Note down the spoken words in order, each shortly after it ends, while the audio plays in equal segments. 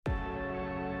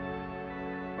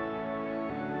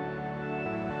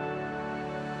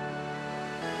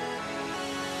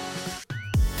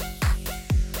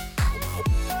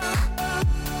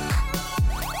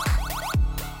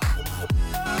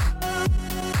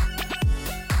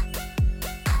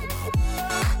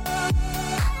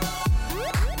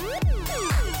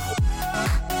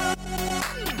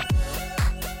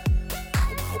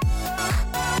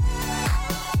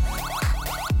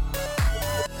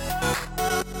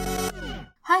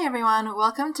Hi everyone,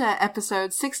 welcome to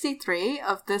episode 63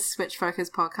 of this Switch Focus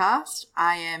podcast.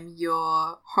 I am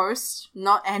your host,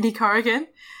 not Andy Corrigan.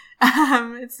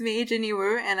 It's me, Ginny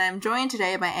Wu, and I'm joined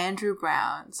today by Andrew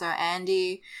Brown. So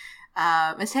Andy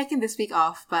is taking this week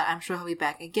off, but I'm sure he'll be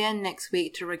back again next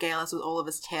week to regale us with all of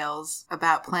his tales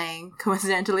about playing,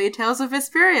 coincidentally, Tales of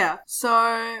Vesperia.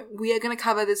 So we are going to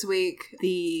cover this week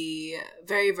the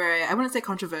very, I wouldn't say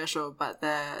controversial, but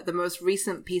the most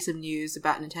recent piece of news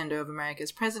about Nintendo of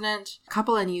America's president, a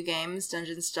couple of new games,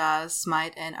 Dungeon Stars,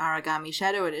 Smite, and Aragami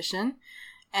Shadow Edition,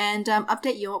 and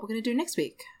update you on what we're going to do next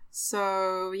week.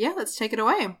 So yeah, let's take it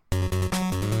away.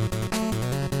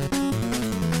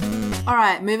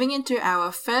 Alright, moving into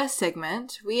our first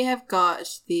segment, we have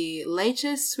got the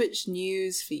latest Switch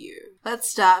news for you. Let's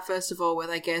start first of all with,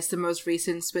 I guess, the most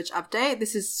recent Switch update.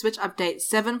 This is Switch Update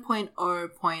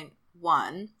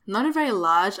 7.0.1. Not a very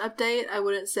large update, I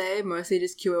wouldn't say, mostly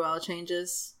just QOL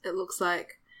changes, it looks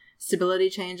like,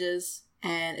 stability changes,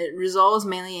 and it resolves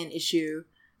mainly an issue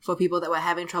for people that were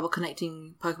having trouble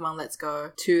connecting Pokemon Let's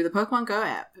Go to the Pokemon Go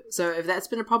app. So if that's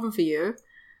been a problem for you,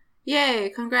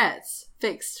 yay, congrats,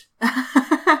 fixed.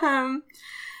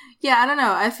 Yeah, I don't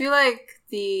know. I feel like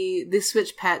the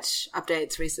Switch patch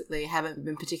updates recently haven't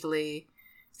been particularly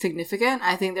significant.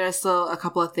 I think there are still a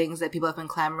couple of things that people have been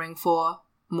clamoring for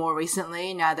more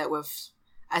recently, now that we've,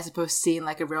 I suppose, seen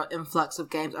like a real influx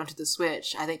of games onto the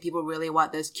Switch. I think people really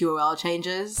want those QOL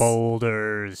changes.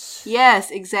 Folders. Yes,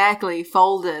 exactly.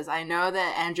 Folders. I know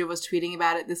that Andrew was tweeting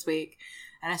about it this week,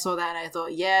 and I saw that and I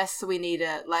thought, yes, we need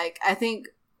it. Like, I think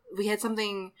we had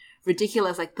something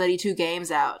ridiculous, like 32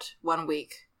 games out one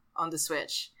week on the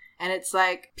Switch. And it's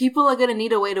like, people are going to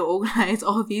need a way to organize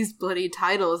all these bloody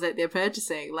titles that they're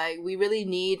purchasing. Like, we really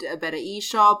need a better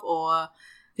eShop or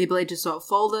the ability to sort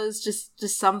folders, just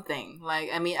something. Like,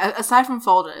 I mean, aside from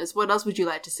folders, what else would you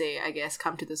like to see, I guess,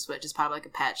 come to the Switch as part of like a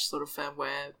patch sort of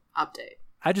firmware update?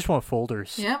 I just want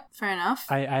folders. Yep, fair enough.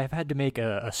 I've had to make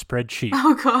a spreadsheet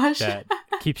oh gosh, that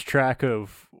keeps track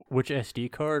of which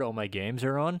SD card all my games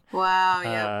are on. Wow,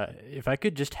 yeah. If I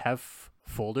could just have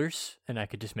folders and I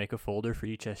could just make a folder for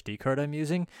each SD card I'm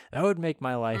using, that would make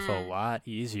my life a lot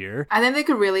easier. I think they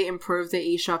could really improve the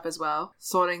eShop as well,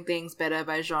 sorting things better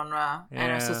by genre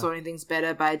and also sorting things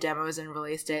better by demos and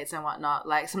release dates and whatnot.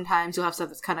 Like, sometimes you'll have stuff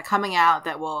that's kind of coming out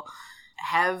that will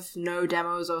have no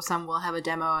demos, or some will have a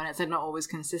demo and it's like not always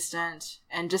consistent.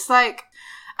 And just like,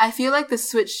 I feel like the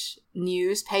Switch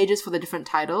news pages for the different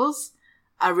titles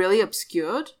are really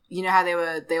obscured. You know how they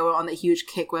were on that huge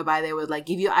kick whereby they would like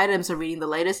give you items for reading the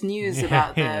latest news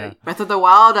about the Breath of the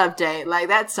Wild update, like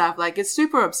that stuff. Like, it's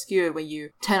super obscured when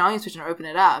you turn on your Switch and open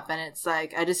it up, and it's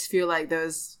like, I just feel like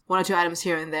those one or two items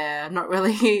here and there, not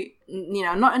really, you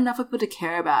know, not enough for people to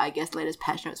care about, I guess, latest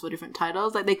patch notes for different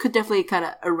titles. Like, they could definitely kind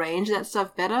of arrange that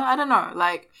stuff better. I don't know,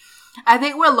 like, I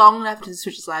think we're long enough into the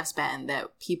Switch's lifespan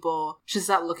that people should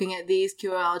start looking at these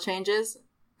QOL changes.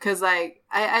 Because, like,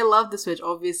 I love the Switch,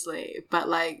 obviously, but,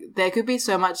 like, there could be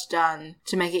so much done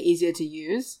to make it easier to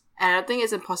use, and I don't think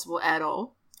it's impossible at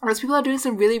all. Whereas people are doing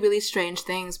some really, really strange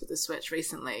things with the Switch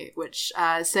recently, which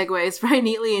segues very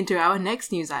neatly into our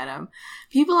next news item.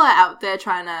 People are out there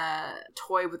trying to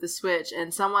toy with the Switch,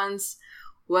 and someone's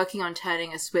working on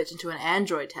turning a Switch into an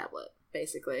Android tablet,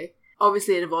 basically.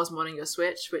 Obviously, it involves modding your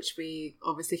Switch, which we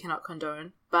obviously cannot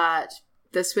condone, but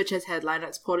the Switch has had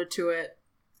Linux ported to it,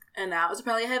 and now it's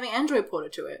apparently having Android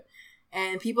ported to it.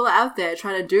 And people are out there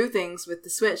trying to do things with the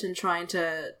Switch and trying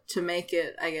to make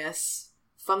it, I guess,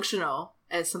 functional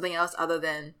as something else other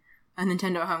than a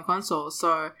Nintendo home console.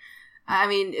 So, I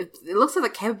mean, it looks like the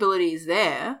capability is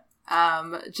there.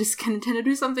 Just can Nintendo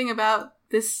do something about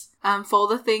this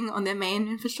folder thing on their main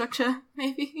infrastructure,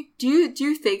 maybe? Do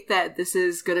you think that this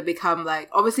is going to become like...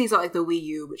 Obviously, it's not like the Wii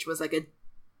U, which was like a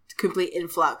complete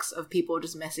influx of people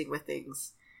just messing with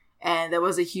things. And there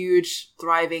was a huge,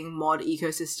 thriving mod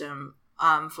ecosystem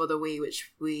for the Wii,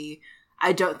 which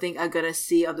I don't think are going to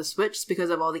see on the Switch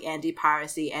because of all the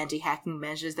anti-piracy, anti-hacking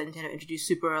measures that Nintendo introduced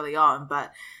super early on.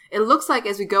 But it looks like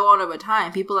as we go on over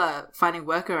time, people are finding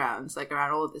workarounds, like,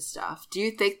 around all of this stuff. Do you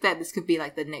think that this could be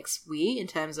like the next Wii in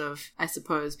terms of, I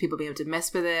suppose, people being able to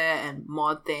mess with it and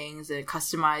mod things and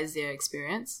customize their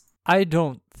experience? I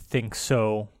don't think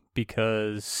so,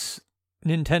 because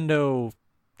Nintendo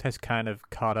has kind of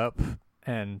caught up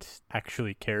and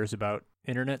actually cares about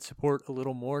internet support a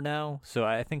little more now, so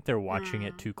I think they're watching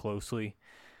it too closely.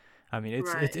 I mean,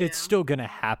 it's still gonna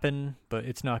happen, but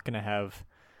it's not gonna have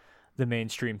the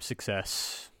mainstream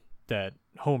success that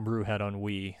Homebrew had on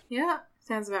Wii. Yeah,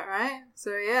 sounds about right.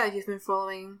 So yeah, if you've been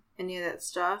following any of that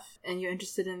stuff and you're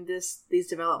interested in these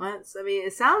developments, I mean,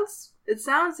 it sounds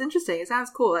interesting. It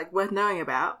sounds cool, like worth knowing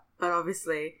about. but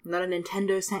obviously not a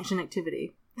Nintendo sanctioned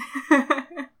activity.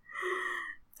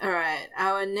 Alright,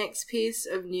 our next piece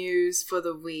of news for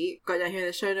the week, got down here in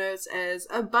the show notes, as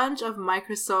a bunch of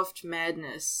Microsoft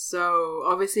madness. So,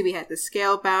 obviously we had the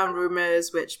Scalebound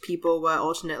rumors, which people were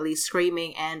alternately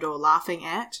screaming and or laughing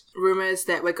at. Rumors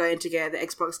that we're going to get the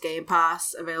Xbox Game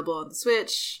Pass available on the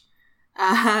Switch.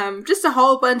 Just a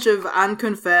whole bunch of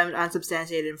unconfirmed,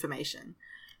 unsubstantiated information.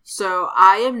 So,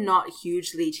 I am not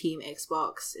hugely Team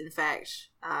Xbox. In fact,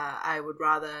 I would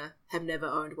rather have never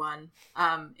owned one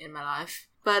in my life.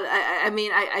 But I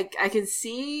mean, I can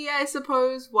see, I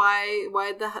suppose, why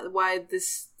the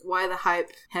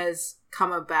hype has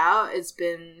come about. It's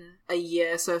been a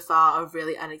year so far of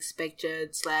really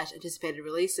unexpected / anticipated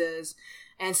releases,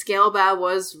 and Scalebound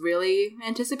was really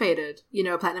anticipated. You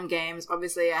know, Platinum Games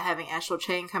obviously are having Astral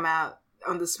Chain come out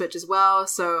on the Switch as well,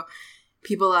 so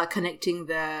people are connecting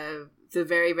the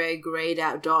very, very grayed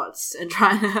out dots and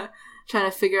trying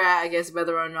to figure out, I guess,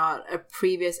 whether or not a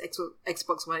previous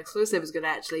Xbox One exclusive is going to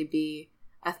actually be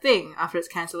a thing after its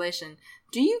cancellation.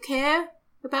 Do you care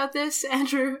about this,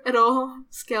 Andrew, at all?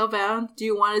 Scalebound? Do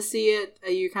you want to see it?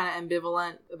 Are you kind of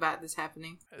ambivalent about this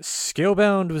happening?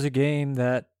 Scalebound was a game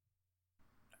that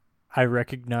I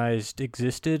recognized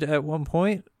existed at one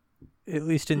point, at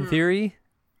least in theory.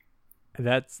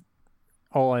 That's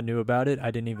all I knew about it.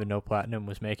 I didn't even know Platinum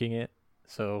was making it.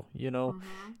 So, you know,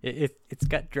 it's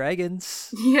got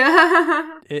dragons.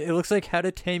 Yeah. It looks like How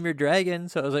to Tame Your Dragon.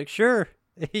 So I was like, sure.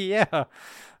 Yeah.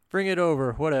 Bring it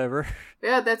over. Whatever.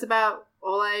 Yeah, that's about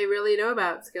all I really know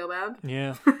about Scalebound.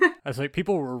 Yeah. I was like,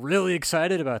 people were really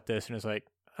excited about this. And it's like,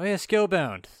 oh yeah,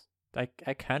 Scalebound.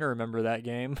 I kind of remember that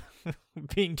game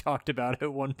being talked about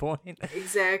at one point.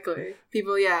 Exactly.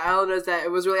 People, all knows that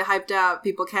it was really hyped out.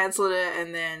 People canceled it.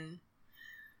 And then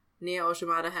Nier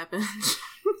Automata happened.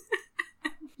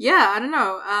 Yeah, I don't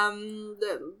know.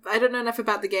 I don't know enough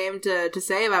about the game to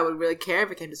say if I would really care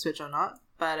if it came to Switch or not.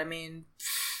 But I mean,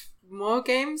 more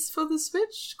games for the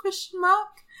Switch? ?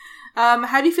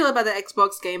 How do you feel about the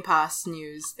Xbox Game Pass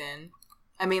news then?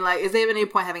 I mean, like, is there even any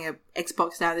point having an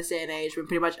Xbox now this day and age when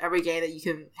pretty much every game that you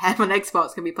can have on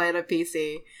Xbox can be played on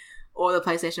PC or the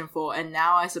PlayStation 4, and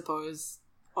now I suppose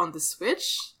on the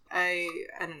Switch? I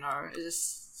don't know. It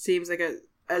just seems like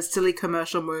a silly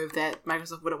commercial move that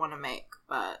Microsoft wouldn't want to make,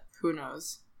 but who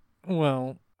knows?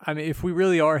 Well, I mean, if we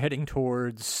really are heading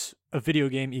towards a video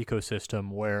game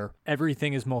ecosystem where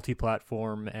everything is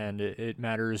multi-platform and it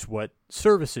matters what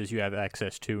services you have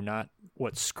access to, not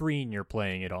what screen you're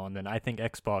playing it on, then I think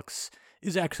Xbox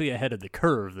is actually ahead of the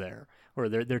curve there, where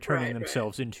they're turning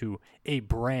themselves into a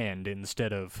brand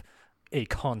instead of a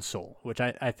console, which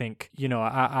I think, you know,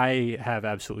 I have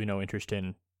absolutely no interest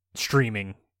in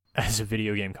streaming as a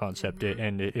video game concept,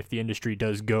 and if the industry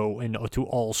does go into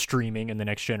all streaming in the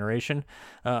next generation,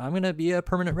 I'm gonna be a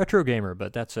permanent retro gamer,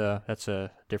 but that's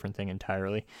a different thing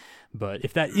entirely. But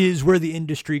if that is where the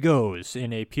industry goes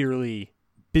in a purely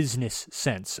business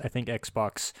sense, I think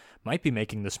Xbox might be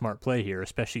making the smart play here,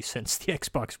 especially since the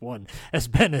Xbox One has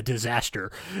been a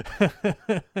disaster.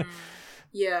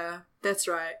 Yeah, that's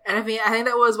right. And I mean, I think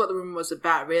that was what the rumor was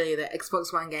about, really, that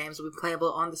Xbox One games would be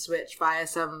playable on the Switch via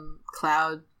some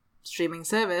cloud streaming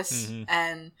service.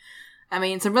 And I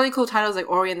mean, some really cool titles like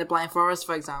Ori and the Blind Forest,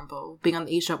 for example, being on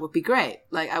the eShop would be great.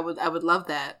 Like, I would love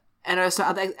that. And also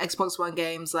other Xbox One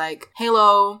games like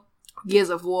Halo,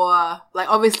 Gears of War. Like,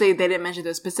 obviously they didn't mention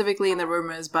those specifically in the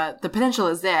rumors, but the potential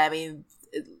is there. I mean,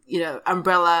 you know,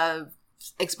 umbrella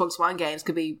Xbox One games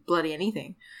could be bloody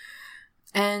anything.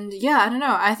 And yeah, I don't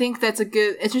know. I think that's a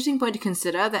good, interesting point to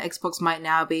consider, that Xbox might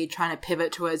now be trying to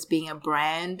pivot towards being a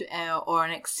brand or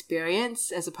an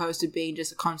experience as opposed to being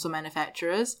just a console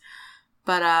manufacturers.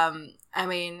 But I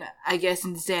mean, I guess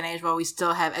in this day and age, while we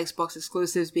still have Xbox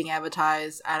exclusives being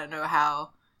advertised, I don't know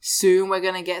how soon we're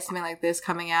going to get something like this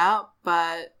coming out.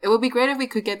 But it would be great if we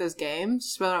could get those games.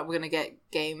 Just whether or not we're going to get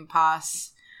Game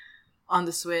Pass on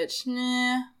the Switch,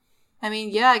 nah. I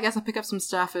mean, yeah, I guess I'll pick up some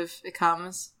stuff if it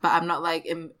comes, but I'm not,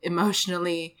 like,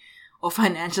 emotionally or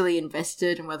financially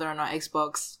invested in whether or not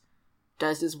Xbox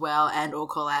does this well and or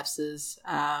collapses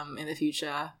in the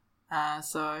future.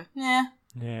 So, yeah.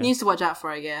 Needs to watch out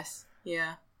for, I guess.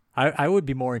 Yeah. I would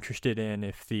be more interested in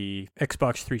if the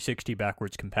Xbox 360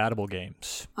 backwards compatible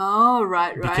games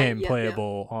became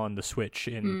playable on the Switch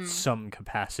in some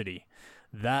capacity.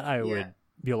 That I would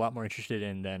be a lot more interested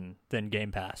in than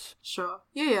Game Pass. Sure.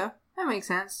 Yeah. That makes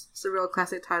sense. It's the real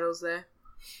classic titles there.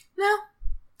 No.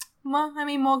 Well, I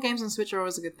mean, more games on Switch are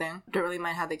always a good thing. Don't really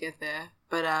mind how they get there.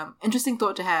 But interesting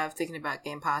thought to have, thinking about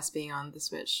Game Pass being on the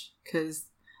Switch. Because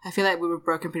I feel like we were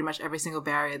broken pretty much every single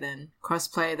barrier then.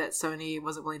 Crossplay that Sony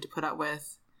wasn't willing to put up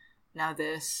with. now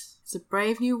this. It's a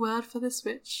brave new world for the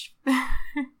Switch.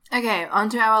 Okay, on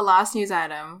to our last news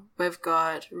item. We've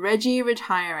got Reggie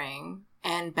retiring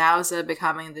and Bowser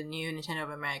becoming the new Nintendo of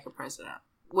America president.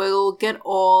 We'll get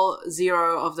all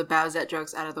 0 of the Bowser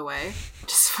jokes out of the way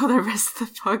just for the rest of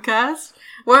the podcast.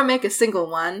 Won't make a single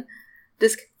one.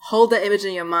 Just hold the image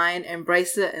in your mind,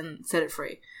 embrace it, and set it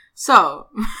free. So,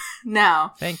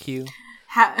 now. Thank you.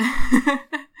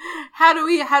 How do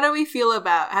we feel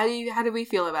about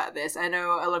this? I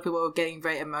know a lot of people are getting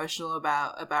very emotional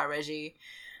about Reggie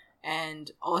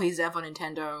and all he's done for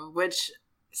Nintendo, which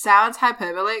sounds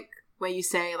hyperbolic when you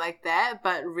say it like that,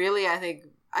 but really I think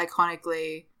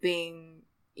iconically being,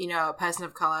 a person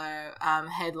of color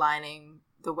headlining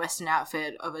the Western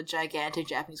outfit of a gigantic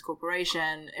Japanese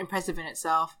corporation, impressive in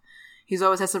itself. He's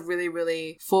always had some really,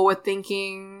 really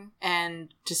forward-thinking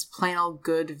and just plain old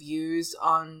good views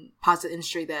on parts of the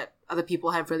industry that other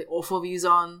people have really awful views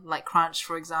on, like Crunch,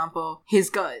 for example. He's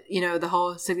got, the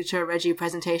whole signature Reggie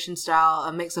presentation style,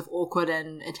 a mix of awkward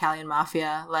and Italian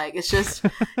mafia. Like, it's just,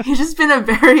 he's just been a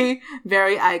very,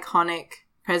 very iconic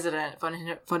president for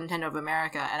Nintendo of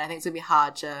America, and I think it's going to be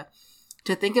hard to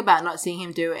think about not seeing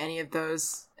him do any of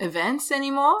those events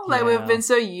anymore. Like, we've been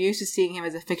so used to seeing him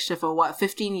as a fixture for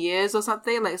 15 years or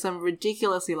something, like some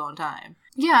ridiculously long time.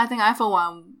 Yeah, I think I, for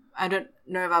one, I don't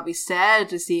know if I'll be sad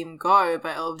to see him go,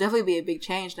 but it'll definitely be a big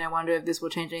change, and I wonder if this will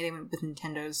change anything with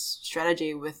Nintendo's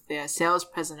strategy with their sales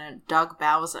president, Doug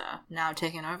Bowser, now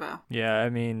taking over. Yeah, I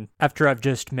mean, after I've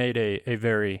just made a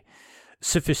very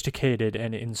sophisticated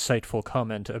and insightful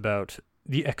comment about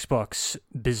the Xbox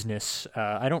business,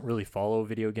 I don't really follow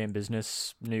video game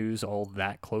business news all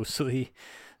that closely,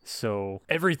 so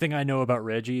everything I know about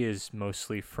Reggie is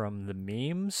mostly from the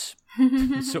memes.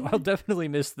 So I'll definitely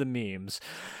miss the memes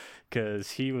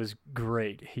because he was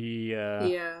great.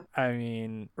 I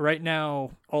mean, right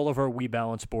now all of our Wii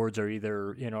Balance boards are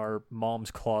either in our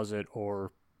mom's closet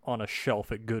or on a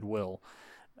shelf at Goodwill,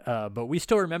 but we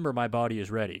still remember My Body Is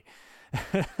Ready.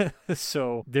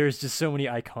 So there's just so many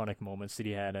iconic moments that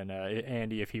he had, and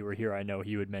Andy, if he were here, I know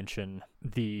he would mention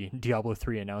the Diablo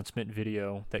 3 announcement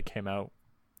video that came out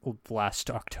last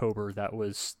October that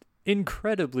was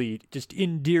incredibly, just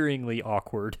endearingly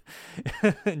awkward,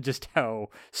 and just how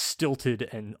stilted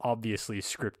and obviously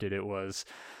scripted it was.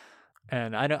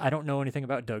 And I don't know anything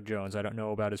about Doug Jones. I don't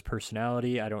know about his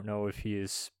personality. I don't know if he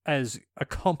is as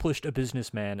accomplished a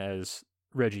businessman as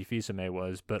Reggie Fils-Aimé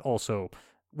was, but also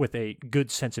with a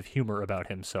good sense of humor about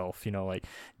himself, like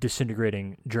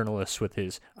disintegrating journalists with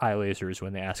his eye lasers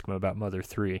when they ask him about Mother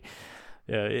 3.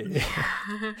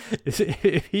 If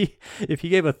he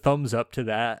gave a thumbs up to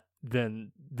that,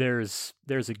 then there's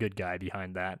a good guy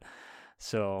behind that.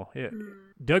 So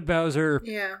Doug Bowser,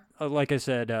 like I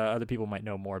said, other people might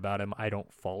know more about him. I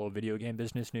don't follow video game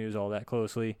business news all that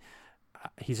closely.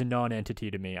 He's a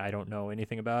non-entity to me. I don't know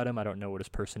anything about him. I don't know what his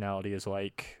personality is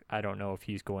like. I don't know if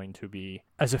he's going to be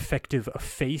as effective a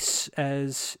face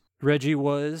as Reggie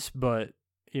was, but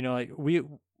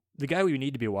the guy we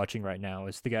need to be watching right now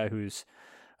is the guy who's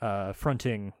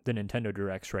fronting the Nintendo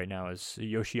Directs right now is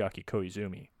Yoshiaki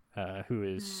Koizumi, who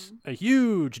is a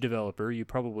huge developer. You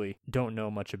probably don't know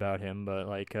much about him, but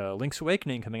Link's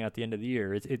Awakening coming out at the end of the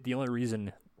year, the only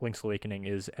reason Link's Awakening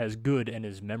is as good and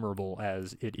as memorable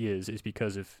as it is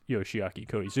because of Yoshiaki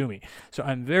Koizumi. So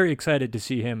I'm very excited to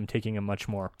see him taking a much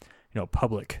more,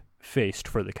 public faced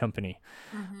for the company.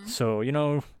 Mm-hmm. So,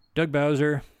 Doug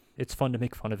Bowser, it's fun to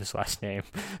make fun of his last name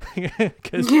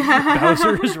because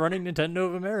Bowser is running Nintendo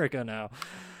of America now.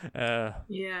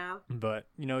 But,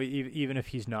 even if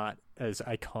he's not as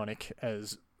iconic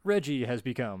as Reggie has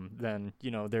become, then,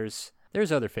 there's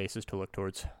other faces to look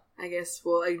towards. I guess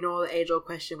we'll ignore the age-old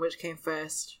question, which came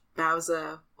first,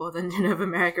 Bowser or the Nintendo of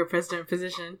America president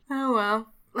position. Oh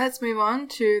well. Let's move on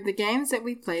to the games that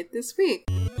we played this week.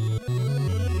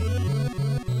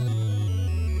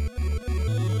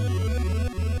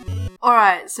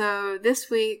 Alright, so this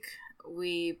week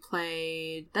we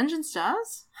played Dungeon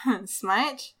Stars,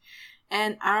 Smite,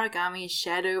 and Aragami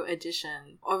Shadow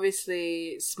Edition.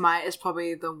 Obviously, Smite is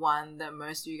probably the one that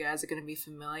most of you guys are going to be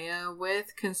familiar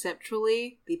with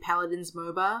conceptually. The Paladins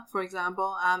MOBA, for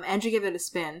example. Andrew gave it a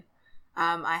spin.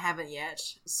 I haven't yet.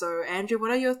 So, Andrew,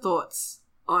 what are your thoughts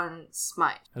on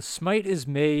Smite? Smite is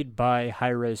made by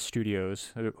Hi-Rez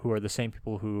Studios, who are the same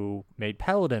people who made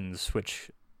Paladins, which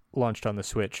launched on the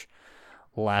Switch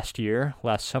last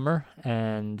summer.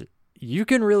 And you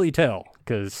can really tell,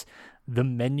 because the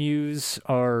menus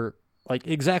are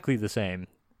exactly the same.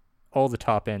 All the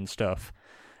top end stuff,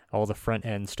 all the front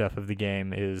end stuff of the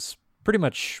game is pretty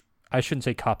much I shouldn't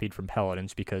say copied from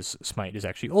Paladins because Smite is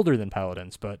actually older than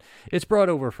Paladins, but it's brought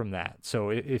over from that. So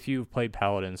if you've played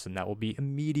Paladins, then that will be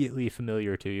immediately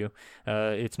familiar to you.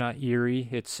 It's not eerie,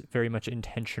 it's very much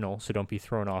intentional, so don't be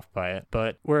thrown off by it.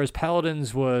 But whereas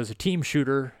Paladins was a team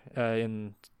shooter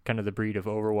in kind of the breed of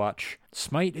Overwatch,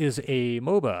 Smite is a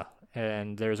MOBA,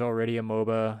 and there's already a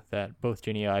MOBA that both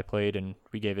Ginny and I played, and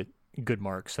we gave it good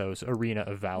marks. That was Arena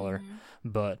of Valor.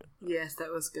 But yes, that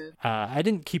was good. I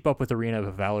didn't keep up with Arena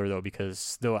of Valor though,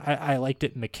 because though I liked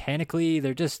it mechanically,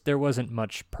 there wasn't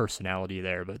much personality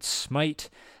there. But Smite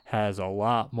has a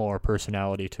lot more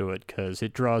personality to it because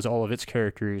it draws all of its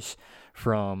characters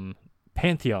from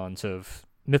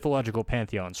mythological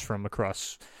pantheons from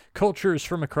across cultures,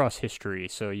 from across history.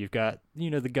 So you've got,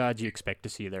 the gods you expect to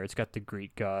see there. It's got the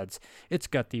Greek gods, it's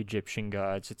got the Egyptian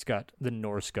gods, it's got the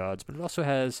Norse gods, but it also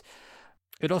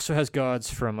has gods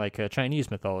from like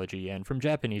Chinese mythology and from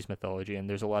Japanese mythology, and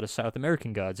there's a lot of South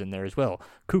American gods in there as well.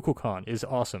 Kukulkan is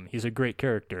awesome. He's a great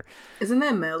character. Isn't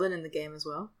there Merlin in the game as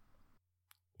well?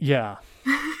 Yeah.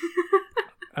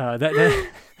 that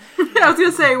I was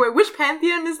gonna say, wait, which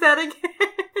pantheon is that again?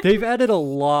 They've added a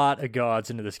lot of gods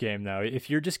into this game now.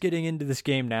 If you're just getting into this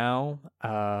game now,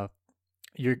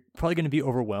 you're probably going to be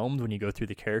overwhelmed when you go through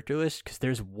the character list, because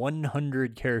there's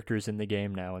 100 characters in the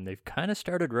game now, and they've kind of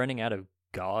started running out of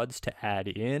gods to add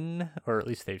in, or at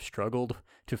least they've struggled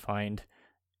to find,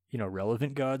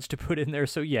 relevant gods to put in there.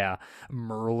 So yeah,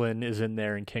 Merlin is in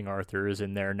there, and King Arthur is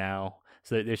in there now.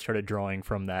 So they started drawing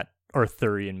from that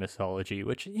Arthurian mythology,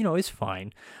 which, is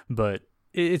fine, but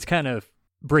it's kind of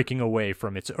breaking away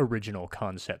from its original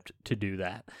concept to do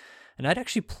that. And I'd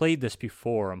actually played this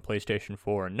before on PlayStation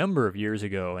 4 a number of years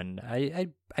ago, and I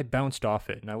bounced off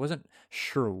it, and I wasn't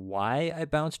sure why I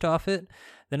bounced off it.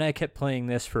 Then I kept playing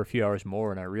this for a few hours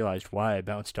more, and I realized why I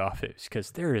bounced off it. It's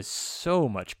because there is so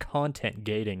much content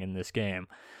gating in this game.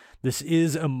 This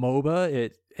is a MOBA.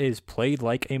 It is played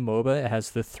like a MOBA. It has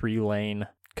the 3-lane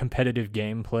competitive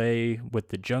gameplay with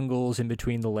the jungles in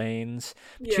between the lanes.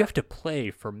 But you have to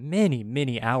play for many,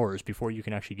 many hours before you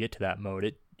can actually get to that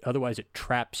mode. Otherwise, it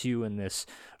traps you in this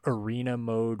arena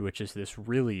mode, which is this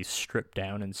really stripped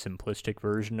down and simplistic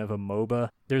version of a MOBA.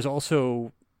 There's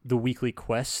also the weekly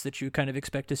quests that you kind of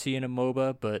expect to see in a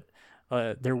MOBA, but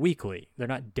they're weekly. They're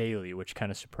not daily, which kind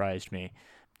of surprised me,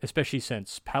 especially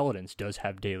since Paladins does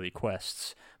have daily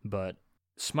quests, but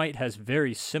Smite has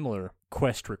very similar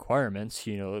quest requirements,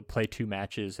 play 2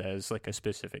 matches as like a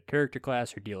specific character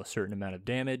class or deal a certain amount of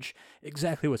damage,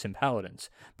 exactly what's in Paladins,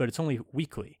 but it's only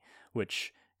weekly,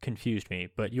 which confused me.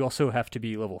 But you also have to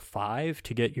be level 5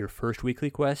 to get your first weekly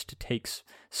quest. It takes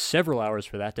several hours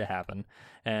for that to happen,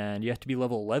 and you have to be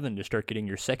level 11 to start getting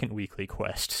your second weekly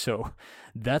quest, so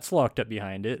that's locked up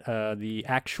behind it. The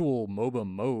actual MOBA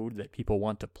mode that people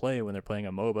want to play when they're playing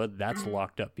a MOBA, that's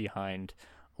locked up behind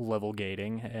level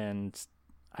gating, and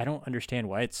I don't understand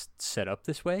why it's set up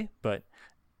this way, but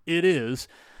it is.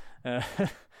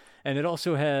 And it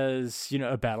also has,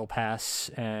 a battle pass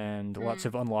and lots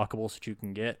of unlockables that you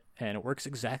can get, and it works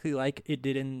exactly like it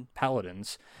did in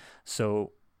Paladins.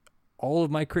 So all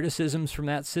of my criticisms from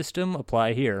that system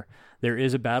apply here. There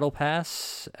is a battle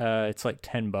pass. It's like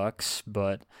 $10,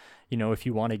 but if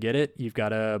you want to get it, you've got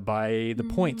to buy the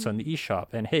points on the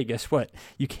eShop. And hey, guess what?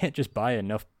 You can't just buy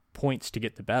enough points to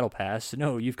get the battle pass.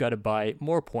 No, you've got to buy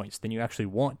more points than you actually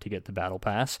want to get the battle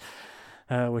pass,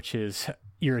 which is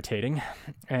irritating.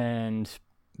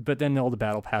 But then all the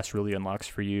battle pass really unlocks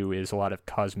for you is a lot of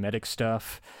cosmetic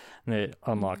stuff that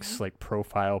unlocks like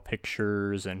profile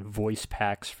pictures and voice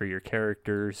packs for your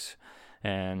characters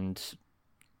and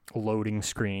loading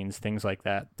screens, things like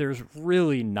that. There's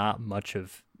really not much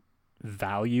of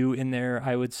value in there,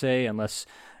 I would say, unless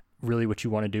really what you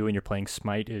want to do when you're playing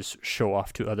Smite is show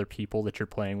off to other people that you're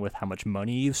playing with how much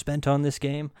money you've spent on this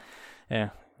game.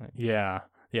 The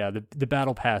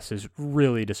battle pass is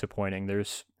really disappointing.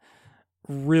 There's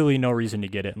really no reason to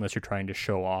get it unless you're trying to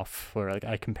show off. Or like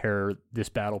I compare this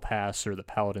battle pass or the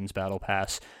Paladins battle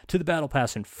pass to the battle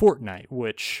pass in Fortnite,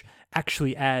 which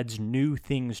actually adds new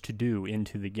things to do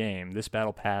into the game. This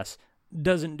battle pass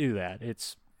doesn't do that.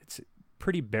 It's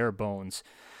pretty bare bones.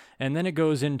 And then it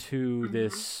goes into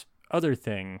this other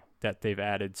thing that they've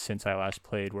added since I last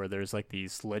played, where there's like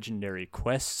these legendary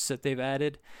quests that they've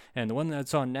added, and the one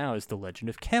that's on now is the Legend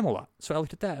of Camelot. So I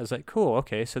looked at that, I was like, cool,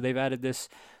 okay, so they've added this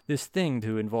thing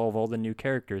to involve all the new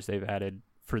characters they've added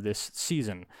for this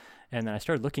season. And then I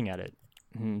started looking at it,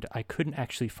 and I couldn't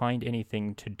actually find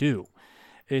anything to do.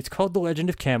 It's called the Legend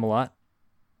of Camelot,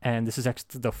 and this is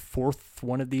actually the 4th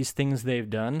one of these things they've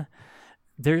done.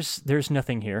 There's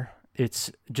nothing here. It's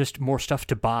just more stuff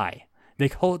to buy. They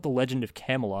call it The Legend of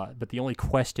Camelot, but the only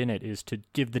quest in it is to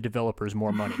give the developers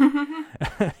more money.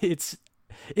 It's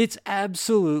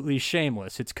absolutely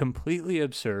shameless. It's completely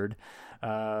absurd.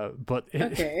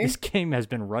 This game has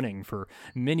been running for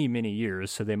many, many years,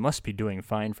 so they must be doing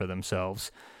fine for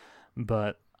themselves.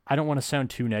 But I don't want to sound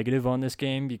too negative on this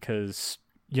game because,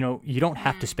 you don't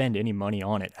have to spend any money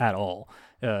on it at all.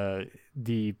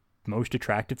 The most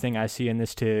attractive thing I see in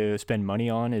this to spend money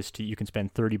on is you can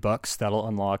spend $30. That'll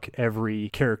unlock every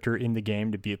character in the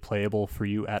game to be playable for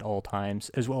you at all times,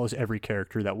 as well as every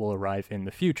character that will arrive in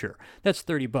the future. That's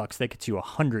 $30. That gets you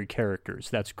 100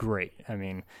 characters. That's great. I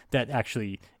mean, that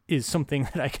actually is something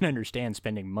that I can understand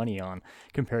spending money on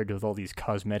compared to all these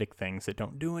cosmetic things that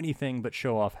don't do anything but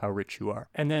show off how rich you are.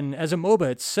 And then as a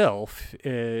MOBA itself,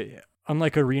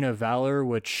 unlike Arena of Valor,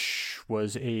 which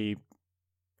was a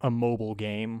mobile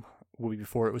game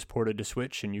before it was ported to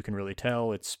Switch, and you can really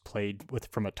tell it's played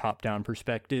from a top-down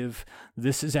perspective.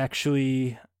 This is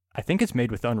actually, I think it's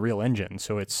made with Unreal Engine,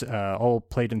 so it's all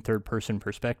played in third-person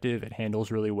perspective. It handles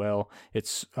really well.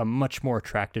 It's a much more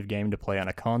attractive game to play on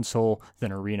a console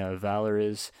than Arena of Valor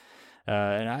is,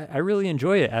 and I really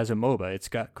enjoy it as a MOBA. It's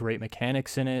got great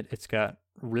mechanics in it. It's got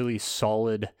really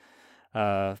solid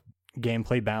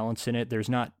gameplay balance in it. There's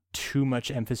not too much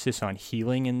emphasis on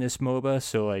healing in this MOBA,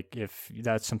 so like if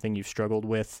that's something you've struggled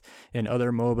with in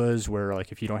other MOBAs where like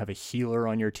if you don't have a healer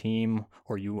on your team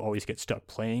or you always get stuck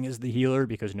playing as the healer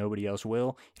because nobody else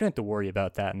will, you don't have to worry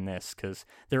about that in this because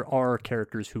there are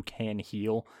characters who can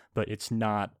heal, but it's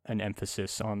not an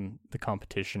emphasis on the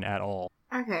competition at all.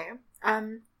 Okay.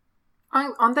 On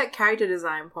that character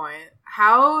design point,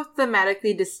 how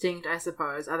thematically distinct, I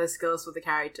suppose, are the skills for the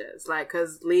characters? Like,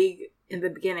 because League in the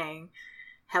beginning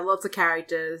had lots of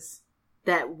characters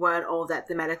that weren't all that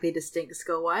thematically distinct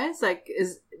skill-wise. Like,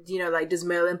 does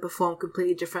Merlin perform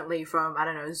completely differently from, I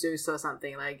don't know, Zeus or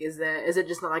something? Like, is it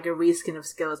just not like a reskin of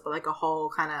skills, but like a whole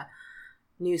kind of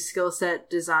new skill set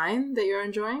design that you're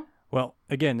enjoying? Well,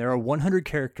 again, there are 100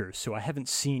 characters, so I haven't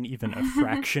seen even a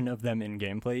fraction of them in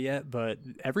gameplay yet, but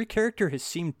every character has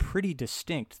seemed pretty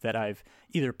distinct that I've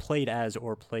either played as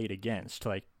or played against.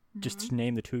 Like, just to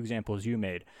name the two examples you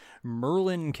made,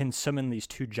 Merlin can summon these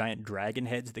two giant dragon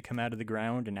heads that come out of the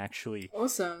ground and actually...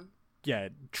 Awesome. Yeah,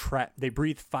 they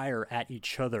breathe fire at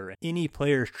each other. Any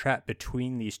players trapped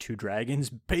between these two dragons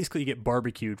basically get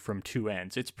barbecued from two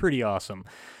ends. It's pretty awesome.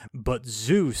 But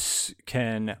Zeus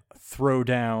can throw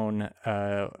down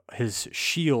his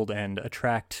shield and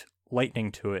attract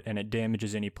lightning to it, and it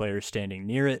damages any player standing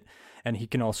near it. And he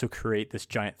can also create this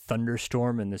giant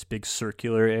thunderstorm in this big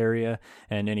circular area,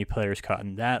 and any players caught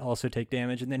in that also take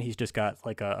damage. And then he's just got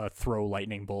like a throw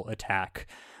lightning bolt attack,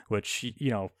 which,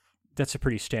 that's a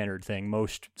pretty standard thing.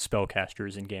 Most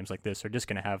spellcasters in games like this are just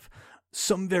going to have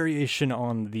some variation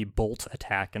on the bolt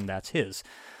attack, and that's his.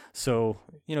 So,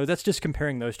 that's just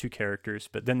comparing those two characters.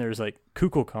 But then there's like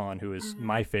Kukulkan, who is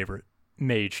my favorite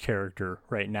mage character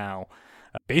right now.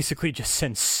 Basically just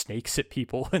sends snakes at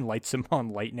people and lights them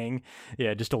on lightning.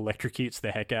 Yeah, just electrocutes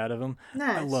the heck out of them.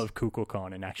 Nice. I love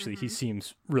Kukulkan, and actually he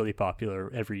seems really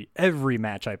popular. Every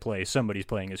match I play, somebody's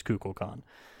playing as Kukulkan.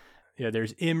 Yeah,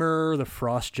 there's Immer, the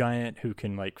frost giant, who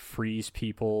can like freeze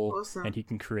people. Awesome. And he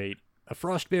can create a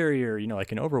frost barrier,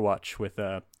 like in Overwatch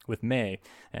with Mei,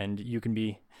 and you can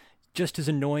be just as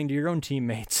annoying to your own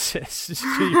teammates as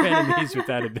to your enemies with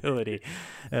that ability.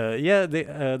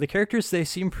 The characters, they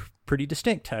seem pretty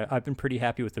distinct. I've been pretty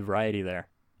happy with the variety there.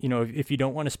 If you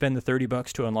don't want to spend the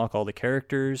 $30 to unlock all the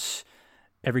characters,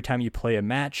 every time you play a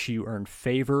match, you earn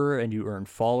favor and you earn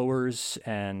followers,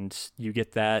 and you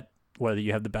get that whether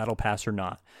you have the battle pass or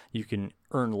not. You can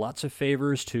earn lots of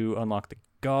favors to unlock the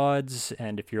gods,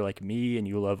 and if you're like me and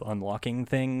you love unlocking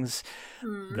things,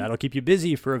 that'll keep you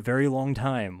busy for a very long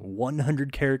time.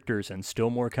 100 characters and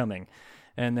still more coming.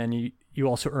 And then you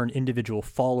also earn individual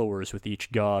followers with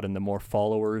each god, and the more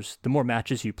followers, the more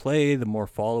matches you play, the more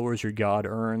followers your god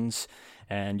earns,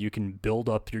 and you can build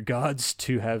up your gods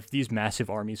to have these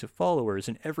massive armies of followers,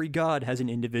 and every god has an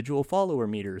individual follower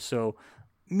meter, so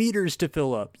meters to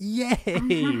fill up. Yay!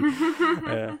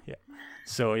 Yeah.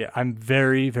 So yeah, I'm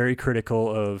very, very critical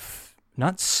of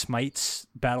not Smite's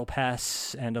Battle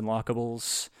Pass and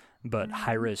unlockables, but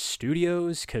Hi-Rez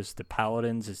Studios, because the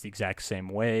Paladins is the exact same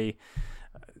way.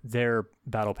 Their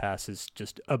Battle Pass is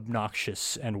just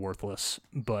obnoxious and worthless,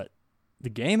 but the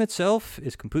game itself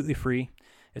is completely free.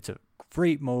 It's a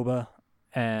great MOBA,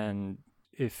 and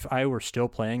if I were still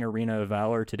playing Arena of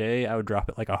Valor today, I would drop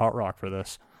it like a hot rock for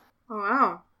this. Oh,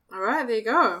 wow. All right, there you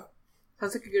go.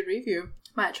 Sounds like a good review.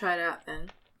 Might try it out then,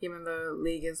 even though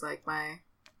League is like my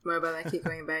MOBA that I keep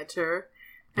going back to.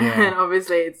 Yeah. And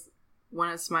obviously it's one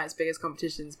of Smite's biggest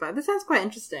competitions, but this sounds quite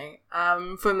interesting.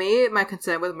 For me, my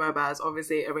concern with MOBA is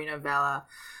obviously Arena of Valor.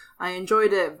 I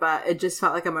enjoyed it, but it just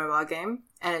felt like a mobile game,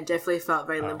 and it definitely felt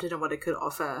very limited in what it could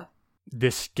offer.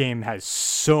 This game has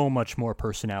so much more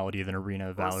personality than Arena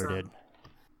of Valor did.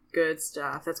 Good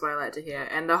stuff. That's what I like to hear.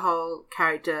 And the whole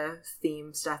character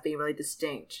theme stuff being really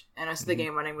distinct, and also the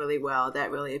game running really well, that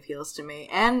really appeals to me.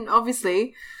 And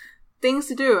obviously, things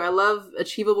to do. I love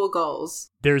achievable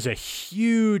goals. There's a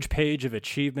huge page of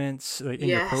achievements in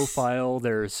your profile.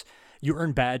 You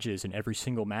earn badges in every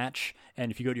single match,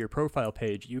 and if you go to your profile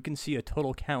page, you can see a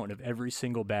total count of every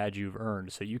single badge you've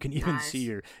earned. So you can even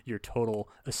see your total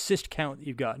assist count that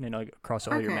you've gotten in across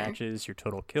all your matches, your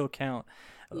total kill count.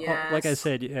 Yes. Like I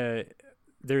said,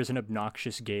 there's an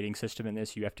obnoxious gating system in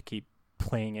this. You have to keep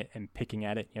playing it and picking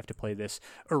at it. You have to play this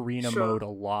arena mode a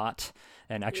lot.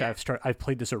 And actually, I've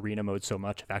played this arena mode so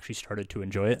much, I've actually started to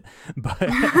enjoy it.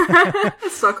 But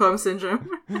Stockholm syndrome.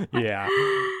 Yeah,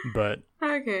 but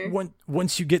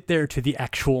once you get there to the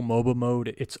actual MOBA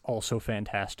mode, it's also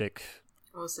fantastic.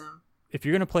 Awesome. If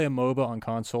you're gonna play a MOBA on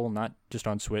console, not just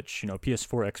on Switch,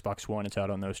 PS4, Xbox One, it's out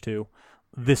on those too.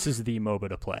 This is the MOBA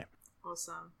to play.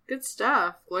 Awesome. Good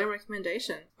stuff. Glowing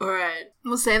recommendation. Alright.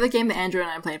 We'll save the game that Andrew and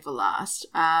I played for last.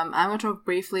 I'm going to talk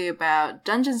briefly about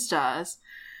Dungeon Stars,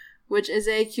 which is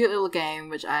a cute little game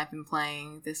which I've been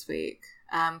playing this week,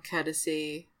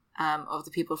 courtesy of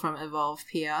the people from Evolve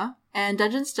PR. And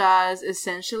Dungeon Stars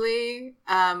essentially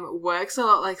works a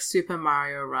lot like Super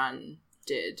Mario Run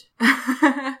did.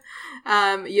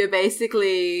 You're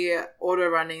basically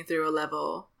auto-running through a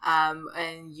level,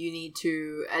 and you need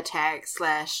to attack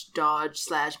 / dodge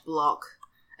 / block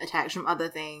attacks from other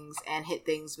things and hit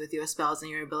things with your spells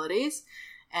and your abilities.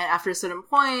 And after a certain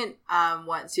point,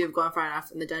 once you've gone far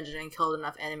enough in the dungeon and killed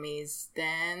enough enemies,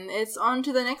 then it's on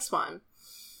to the next one.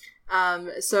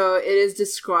 So it is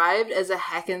described as a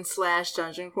hack and slash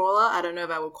dungeon crawler. I don't know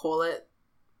if I would call it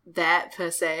that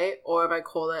per se, or if I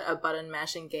call it a button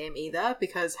mashing game either,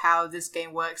 because how this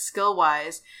game works skill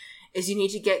wise is you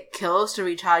need to get kills to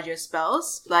recharge your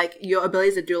spells. Like, your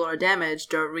abilities that do a lot of damage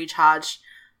don't recharge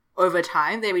over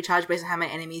time. They recharge based on how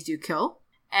many enemies you kill.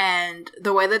 And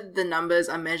the way that the numbers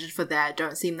are measured for that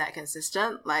don't seem that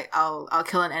consistent. Like, I'll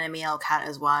kill an enemy, I'll count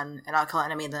as 1, and I'll kill an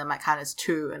enemy and then I might count as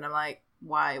 2, and I'm like,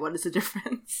 why? What is the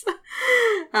difference?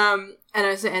 And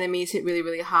also enemies hit really,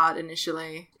 really hard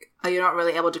initially. You're not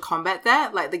really able to combat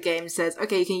that. Like, the game says,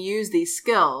 okay, you can use these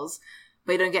skills,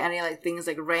 but you don't get any, like, things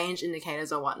like range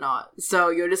indicators or whatnot.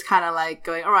 So you're just kind of like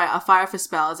going, all right, I'll fire off a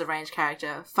spell as a ranged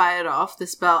character. Fire it off. The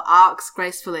spell arcs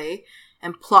gracefully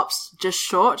and plops just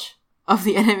short of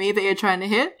the enemy that you're trying to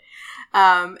hit.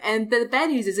 And the bad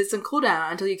news is it's on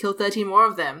cooldown until you kill 13 more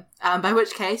of them. By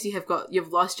which case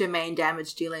you've lost your main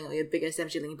damage dealing, or your biggest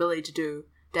damage dealing ability to do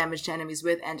damage to enemies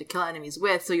with and to kill enemies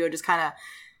with. So you're just kind of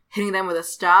hitting them with a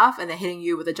staff, and they're hitting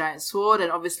you with a giant sword, and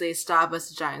obviously a staff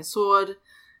versus a giant sword,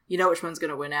 you know which one's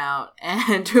going to win out,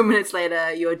 and 2 minutes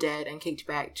later, you're dead and kicked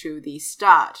back to the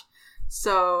start.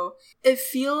 So, it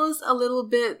feels a little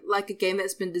bit like a game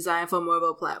that's been designed for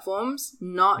mobile platforms,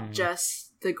 not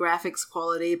just the graphics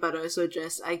quality, but also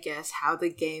just, I guess, how the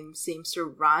game seems to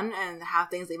run, and how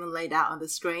things are even laid out on the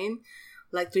screen.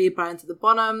 Like 3 buttons at the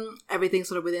bottom, everything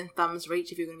sort of within thumb's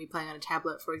reach if you're going to be playing on a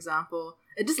tablet, for example.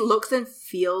 It just looks and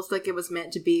feels like it was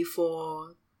meant to be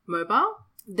for mobile.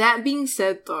 That being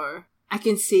said, though, I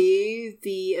can see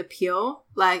the appeal.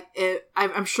 Like,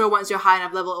 I'm sure once you're high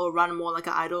enough level, it will run more like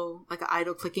an idle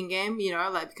clicking game,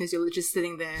 like, because you're just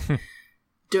sitting there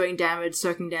doing damage,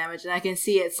 soaking damage. And I can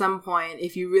see at some point,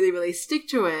 if you really, really stick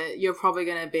to it, you're probably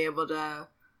going to be able to...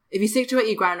 If you stick to it,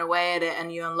 you grind away at it,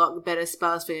 and you unlock better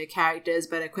spells for your characters,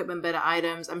 better equipment, better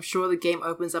items. I'm sure the game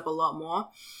opens up a lot more.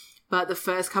 But the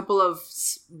first couple of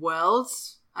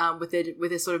worlds, with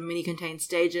their sort of mini-contained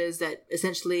stages that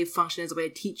essentially function as a way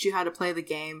to teach you how to play the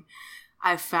game,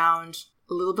 I found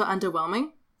a little bit underwhelming.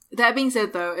 That being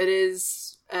said, though, it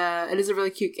is a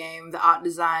really cute game. The art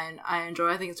design I enjoy.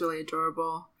 I think it's really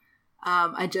adorable.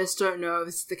 I just don't know if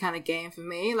it's the kind of game for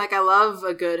me. Like, I love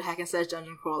a good hack and slash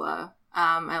dungeon crawler.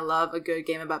 I love a good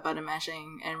game about button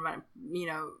mashing and,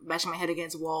 mashing my head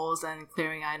against walls and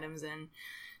clearing items and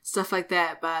stuff like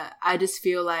that. But I just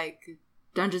feel like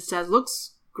Dungeon Stars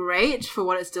looks great for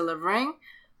what it's delivering,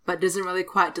 but doesn't really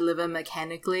quite deliver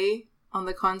mechanically on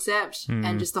the concept.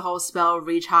 And just the whole spell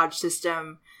recharge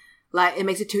system, like, it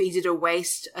makes it too easy to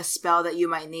waste a spell that you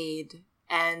might need.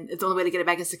 And if the only way to get it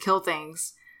back is to kill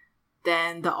things,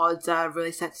 then the odds are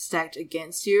really stacked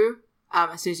against you.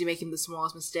 As soon as you're making the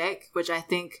smallest mistake, which I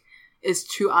think is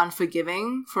too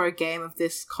unforgiving for a game of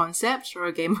this concept, or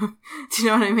a game of, do you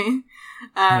know what I mean?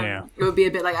 It would be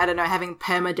a bit like, I don't know, having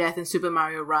permadeath in Super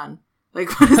Mario Run. Like,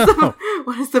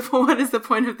 what is the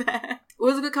point of that? It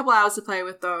was a good couple hours to play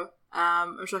with, though.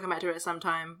 I'm sure I'll come back to it at some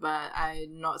time, but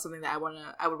not something that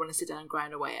I would want to sit down and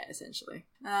grind away at, essentially.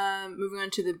 Moving on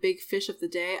to the big fish of the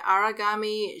day,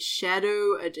 Aragami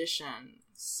Shadow Edition.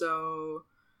 So,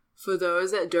 for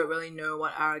those that don't really know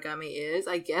what Aragami is,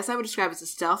 I guess I would describe it as a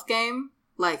stealth game,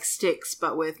 like Styx,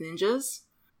 but with ninjas.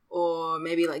 Or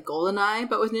maybe like GoldenEye,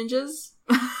 but with ninjas.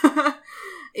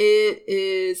 It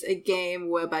is a game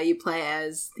whereby you play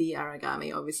as the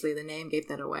Aragami. Obviously, the name gave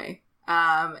that away.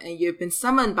 And you've been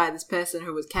summoned by this person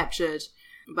who was captured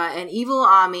by an evil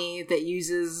army that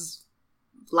uses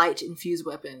light-infused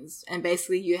weapons. And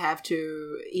basically, you have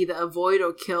to either avoid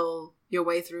or kill your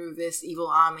way through this evil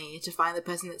army to find the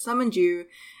person that summoned you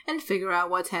and figure out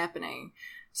what's happening.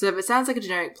 So if it sounds like a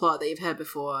generic plot that you've heard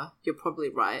before, you're probably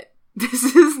right. This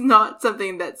is not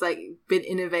something that's like been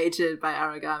innovated by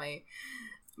Aragami.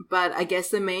 But I guess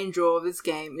the main draw of this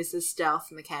game is the stealth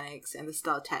mechanics and the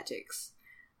stealth tactics.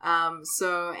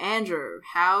 So Andrew,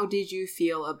 how did you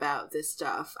feel about this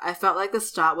stuff? I felt like the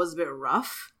start was a bit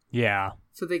rough. Yeah.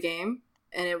 For the game.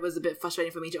 And it was a bit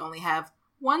frustrating for me to only have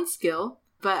one skill.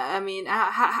 But, I mean,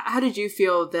 how did you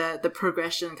feel that the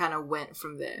progression kind of went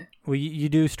from there? Well, you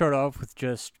do start off with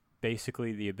just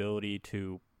basically the ability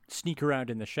to sneak around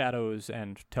in the shadows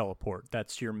and teleport.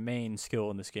 That's your main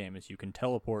skill in this game, is you can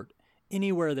teleport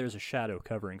anywhere there's a shadow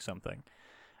covering something.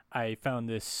 I found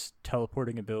this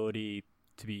teleporting ability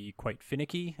to be quite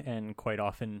finicky and quite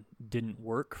often didn't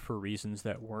work for reasons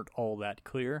that weren't all that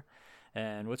clear.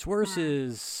 And what's worse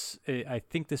is, I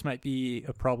think this might be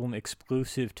a problem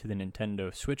exclusive to the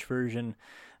Nintendo Switch version.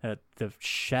 The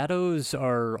shadows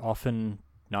are often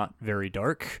not very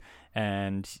dark,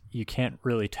 and you can't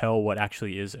really tell what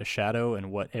actually is a shadow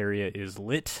and what area is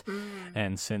lit.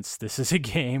 And since this is a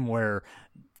game where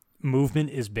movement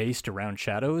is based around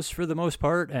shadows for the most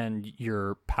part, and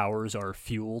your powers are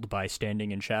fueled by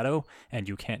standing in shadow, and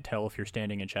you can't tell if you're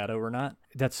standing in shadow or not.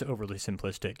 That's overly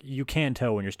simplistic. You can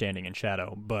tell when you're standing in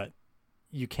shadow, but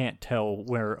you can't tell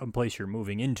where a place you're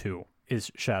moving into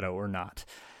is shadow or not.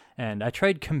 And I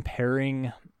tried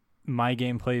comparing my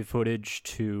gameplay footage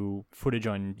to footage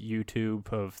on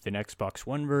YouTube of the Xbox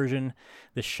One version.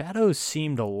 The shadows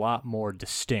seemed a lot more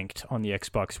distinct on the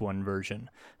Xbox One version.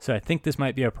 So I think this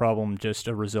might be a problem, just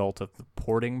a result of the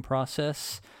porting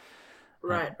process.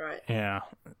 Right. Yeah.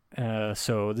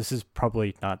 So this is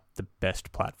probably not the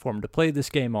best platform to play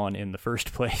this game on in the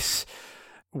first place.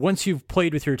 Once you've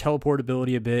played with your teleport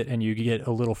ability a bit and you get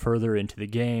a little further into the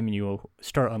game and you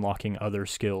start unlocking other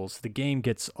skills, the game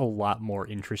gets a lot more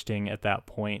interesting at that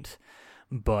point.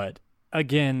 But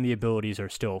again, the abilities are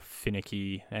still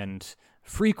finicky and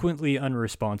frequently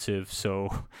unresponsive,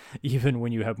 so even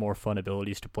when you have more fun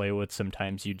abilities to play with,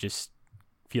 sometimes you just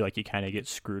feel like you kind of get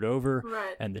screwed over.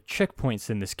 Right. And the checkpoints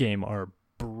in this game are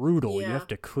brutal. Yeah. You have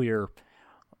to clear,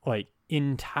 like,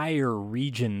 entire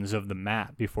regions of the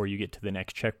map before you get to the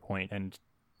next checkpoint, and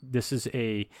this is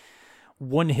a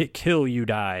one-hit kill, you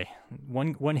die.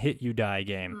 One hit, you die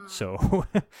game. So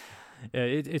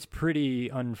it's pretty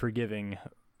unforgiving.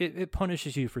 It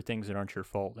punishes you for things that aren't your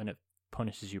fault, and it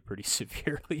punishes you pretty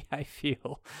severely, I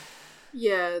feel.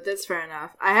 Yeah, that's fair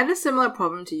enough. I had a similar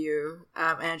problem to you,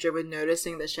 Andrew, with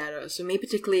noticing the shadows. For me,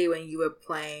 particularly when you're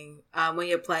playing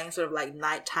sort of like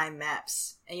nighttime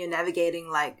maps, and you're navigating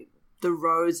like the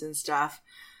roads and stuff,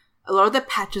 a lot of the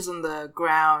patches on the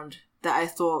ground that I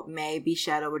thought may be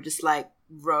shadow were just like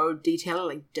road detailing,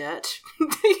 like dirt.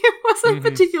 It wasn't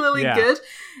particularly good.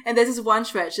 And there's this one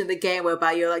stretch in the game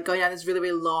whereby you're like going down this really,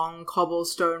 really long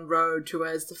cobblestone road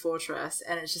towards the fortress,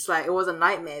 and it's just like, it was a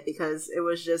nightmare because it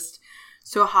was just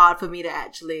so hard for me to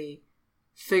actually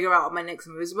figure out what my next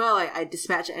moves were. Like, I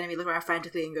dispatch an enemy, look around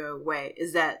frantically and go, wait,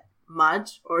 is that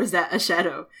mud or is that a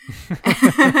shadow?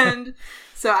 And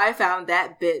so I found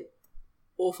that bit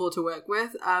awful to work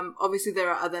with. Obviously there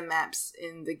are other maps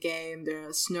in the game. There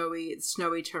are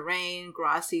snowy terrain,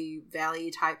 grassy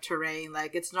valley type terrain.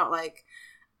 Like, it's not like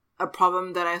a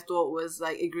problem that I thought was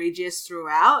like egregious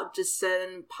throughout. Just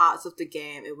certain parts of the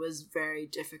game, it was very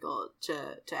difficult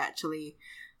to actually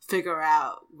figure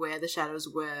out where the shadows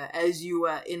were as you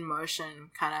were in motion,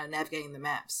 kind of navigating the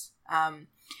maps.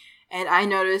 And I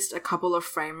noticed a couple of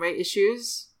frame rate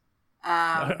issues.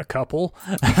 A couple?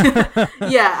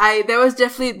 Yeah, I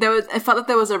felt like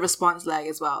there was a response lag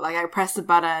as well. Like, I pressed the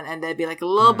button and there'd be like a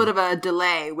little bit of a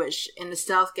delay, which in the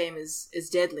stealth game is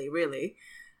deadly, really.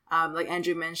 Like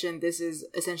Andrew mentioned, this is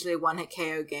essentially a one-hit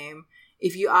KO game.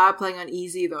 If you are playing on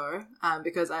easy though,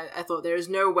 because I thought there is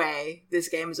no way this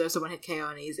game is also one-hit KO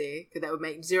on easy, because that would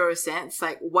make zero sense.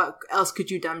 Like, what else could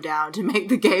you dumb down to make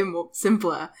the game more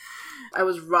simpler? I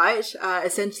was right.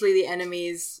 Essentially, the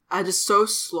enemies are just so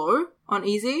slow on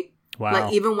easy. Wow.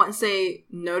 Like, even once they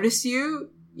notice you,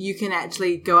 you can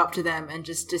actually go up to them and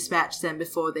just dispatch them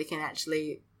before they can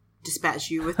actually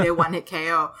dispatch you with their one-hit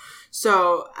KO.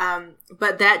 So,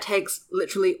 but that takes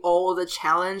literally all the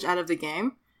challenge out of the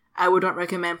game. I would not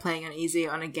recommend playing on easy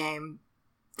on a game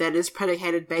that is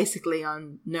predicated basically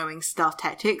on knowing stealth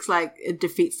tactics. Like, it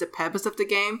defeats the purpose of the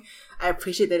game. I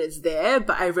appreciate that it's there,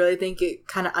 but I really think it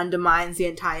kind of undermines the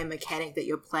entire mechanic that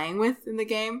you're playing with in the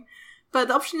game. But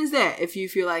the option is there if you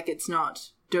feel like it's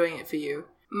not doing it for you.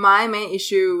 My main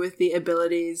issue with the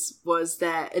abilities was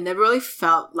that it never really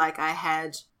felt like I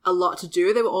had a lot to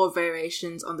do. They were all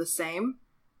variations on the same.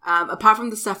 Apart from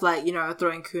the stuff like, you know,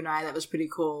 throwing kunai, that was pretty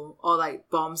cool. Or like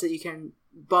bombs that you can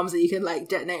like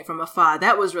detonate from afar.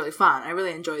 That was really fun. I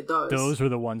really enjoyed those. Those were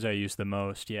the ones I used the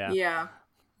most, yeah. Yeah.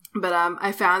 But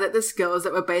I found that the skills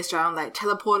that were based around like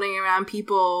teleporting around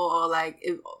people or like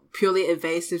purely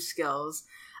evasive skills,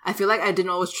 I feel like I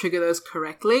didn't always trigger those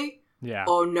correctly. Yeah.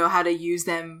 Or know how to use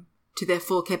them to their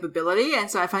full capability. And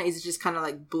so I find it easy to just kind of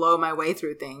like blow my way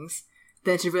through things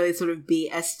than to really sort of be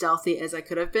as stealthy as I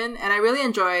could have been. And I really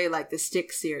enjoy like the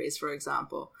Stick series, for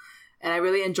example. And I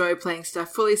really enjoy playing stuff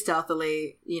fully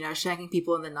stealthily, you know, shanking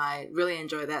people in the night. Really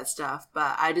enjoy that stuff.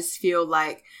 But I just feel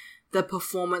like the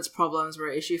performance problems were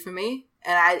an issue for me.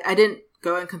 And I didn't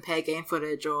go and compare game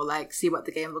footage or like see what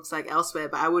the game looks like elsewhere,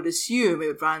 but I would assume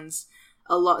it runs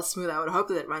a lot smoother. I would hope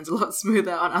that it runs a lot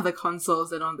smoother on other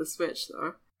consoles than on the Switch,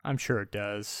 though. I'm sure it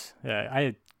does. I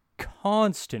had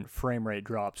constant frame rate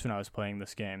drops when I was playing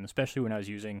this game, especially when I was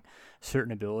using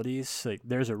certain abilities. Like,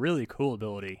 there's a really cool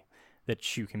ability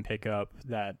that you can pick up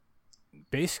that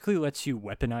basically lets you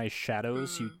weaponize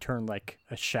shadows. You turn like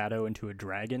a shadow into a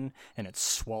dragon and it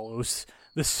swallows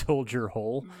the soldier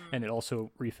whole, and it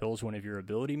also refills one of your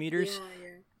ability meters. Yeah.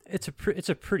 It's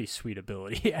a pretty sweet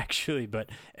ability, actually, but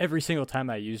every single time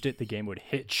I used it, the game would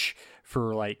hitch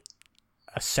for like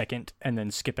a second and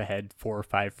then skip ahead 4 or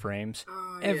 5 frames.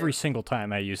 Every single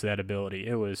time I used that ability,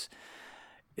 it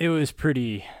was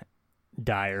pretty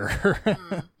dire.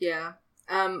 Yeah.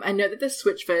 I know that the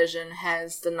Switch version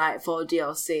has the Nightfall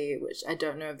DLC, which I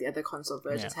don't know if the other console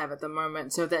versions have at the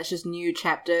moment. So that's just new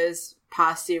chapters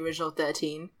past the original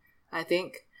 13, I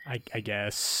think. I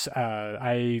guess.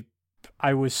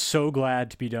 I was so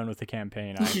glad to be done with the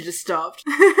campaign. You just stopped.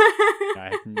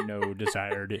 I had no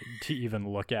desire to even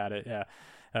look at it.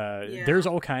 There's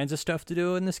all kinds of stuff to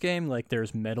do in this game. Like,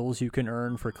 there's medals you can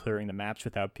earn for clearing the maps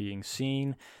without being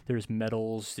seen. There's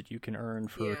medals that you can earn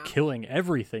for killing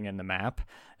everything in the map.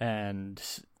 And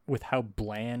with how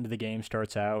bland the game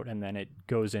starts out, and then it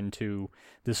goes into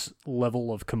this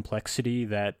level of complexity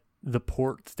that the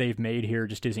port they've made here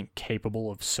just isn't capable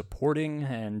of supporting,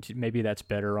 and maybe that's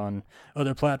better on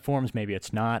other platforms, maybe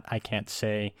it's not, I can't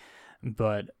say,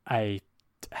 but I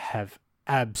have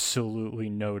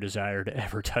absolutely no desire to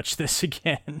ever touch this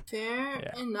again.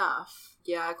 Fair enough.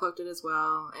 Yeah, I clocked it as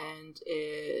well, and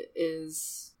it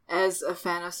is, as a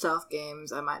fan of stealth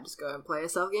games, I might just go and play a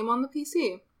stealth game on the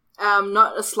PC.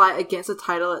 Not a slight against the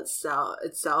title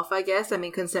itself, I guess. I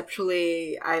mean,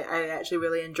 conceptually, I actually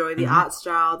really enjoy the art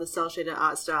style, the cel-shaded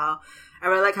art style. I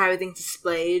really like how everything's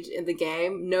displayed in the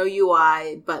game. No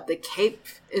UI, but the cape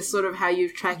is sort of how you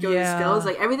track your skills.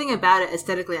 Like, everything about it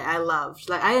aesthetically I loved.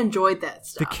 Like, I enjoyed that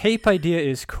stuff. The cape idea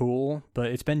is cool, but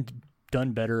it's been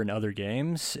done better in other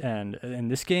games. And in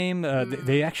this game,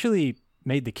 they actually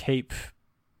made the cape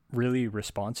really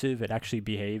responsive. It actually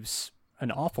behaves an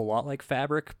awful lot like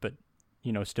Fabric, but,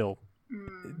 you know, still,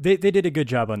 they did a good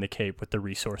job on the cape with the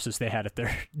resources they had at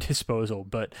their disposal.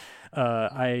 But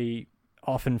I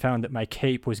often found that my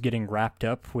cape was getting wrapped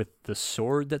up with the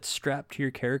sword that's strapped to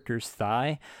your character's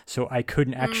thigh, so I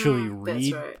couldn't actually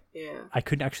read. That's right. Yeah. I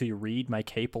couldn't actually read my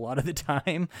cape a lot of the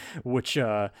time, which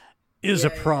is a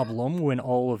problem when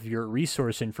all of your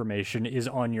resource information is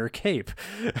on your cape.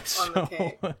 On the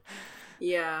cape.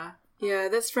 Yeah. Yeah,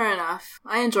 that's fair enough.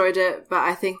 I enjoyed it, but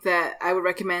I think that I would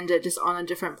recommend it just on a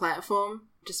different platform,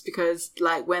 just because,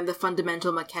 like, when the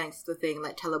fundamental mechanics of the thing,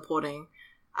 like teleporting,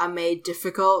 are made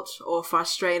difficult or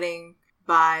frustrating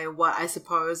by what I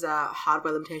suppose are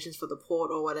hardware limitations for the port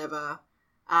or whatever.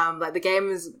 Like, the game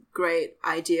is great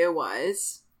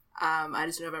idea-wise. I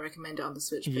just don't know if I recommend it on the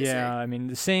Switch per se. Yeah, I mean,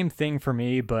 the same thing for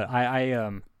me, but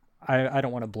I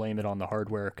don't want to blame it on the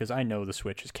hardware, because I know the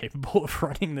Switch is capable of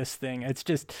running this thing. It's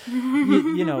just,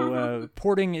 you know,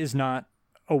 porting is not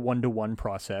a one-to-one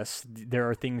process. There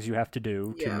are things you have to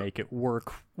do to make it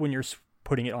work when you're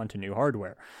putting it onto new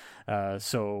hardware.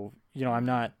 So, I'm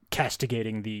not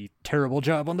castigating the terrible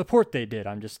job on the port they did.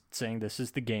 I'm just saying this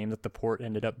is the game that the port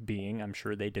ended up being. I'm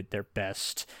sure they did their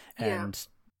best, and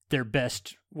their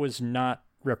best was not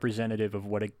representative of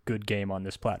what a good game on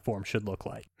this platform should look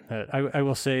like. I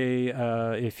will say,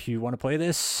 if you want to play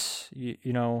this,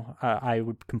 I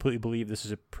would completely believe this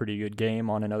is a pretty good game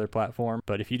on another platform.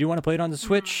 But if you do want to play it on the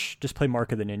Switch, just play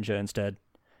Mark of the Ninja instead.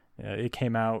 It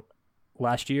came out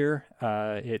last year.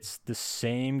 It's the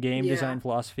same game design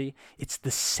philosophy. It's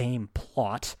the same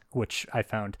plot, which I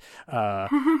found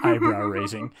eyebrow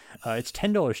raising. It's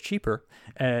 $10 cheaper,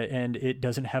 and it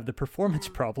doesn't have the performance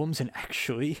problems. And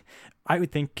actually, I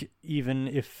would think even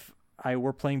if I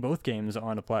were playing both games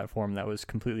on a platform that was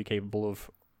completely capable of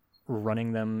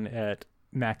running them at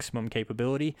maximum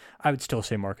capability, I would still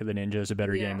say Mark of the Ninja is a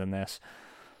better game than this.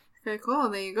 Okay, cool.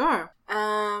 There you go.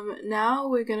 Now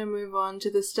we're going to move on to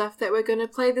the stuff that we're going to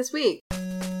play this week.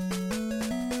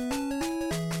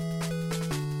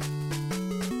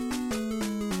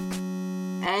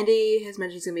 Andy has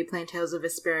mentioned he's going to be playing Tales of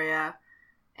Vesperia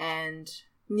and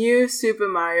New Super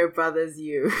Mario Bros.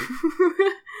 U.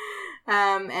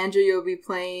 Andrew, you'll be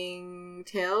playing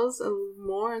Tales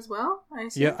more as well, I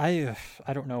assume? Yeah,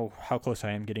 I don't know how close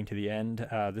I am getting to the end.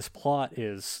 This plot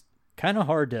is kind of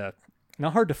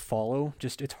not hard to follow,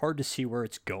 just it's hard to see where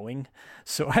it's going.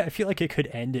 So I feel like it could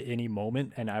end at any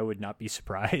moment, and I would not be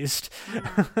surprised.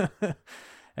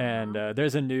 And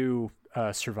there's a new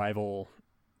survival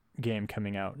game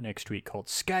coming out next week called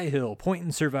Skyhill Point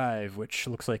and Survive, which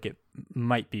looks like it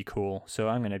might be cool. So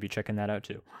I'm going to be checking that out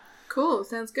too. Cool,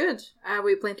 sounds good.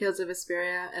 We're playing Tales of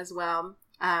Vesperia as well.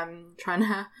 Trying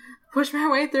to push my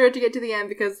way through it to get to the end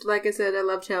because, like I said, I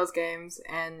love Tales games,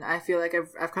 and I feel like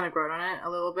I've kind of grown on it a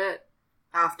little bit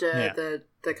after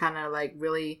the kind of like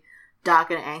really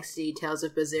dark and angsty Tales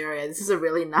of Berseria. This is a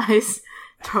really nice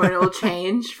tonal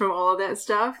change from all of that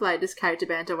stuff. Like, just character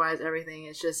banter-wise, everything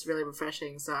is just really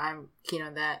refreshing, so I'm keen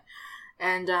on that.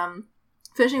 And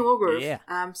finishing Wargroove.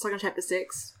 Stuck on chapter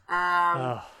 6.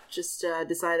 Just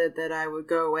decided that I would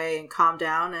go away and calm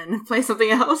down and play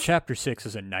something else. Chapter 6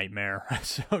 is a nightmare,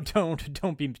 so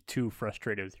don't be too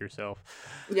frustrated with yourself.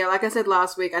 Yeah, like I said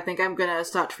last week, I think I'm gonna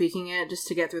start tweaking it just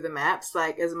to get through the maps.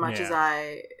 Like, as much as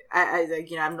I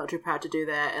I'm not too proud to do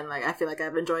that, and like I feel like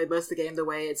I've enjoyed most of the game the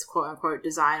way it's quote unquote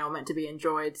designed or meant to be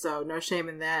enjoyed. So no shame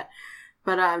in that.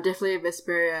 But definitely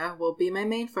Vesperia will be my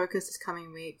main focus this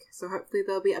coming week. So hopefully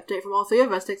there'll be an update from all three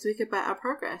of us next week about our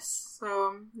progress.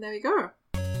 So there we go.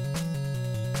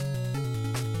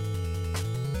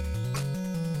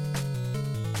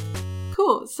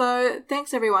 Cool. So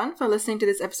thanks everyone for listening to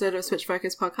this episode of Switch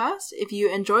Focus Podcast. If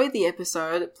you enjoyed the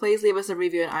episode, please leave us a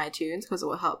review on iTunes because it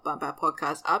will help bump our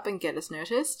podcast up and get us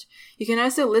noticed. You can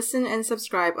also listen and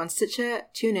subscribe on Stitcher,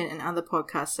 TuneIn, and other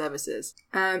podcast services.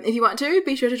 If you want to,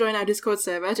 be sure to join our Discord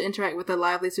server to interact with the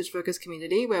lively Switch Focus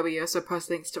community, where we also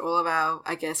post links to all of our,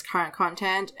 current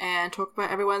content and talk about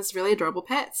everyone's really adorable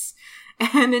pets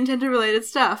and Nintendo-related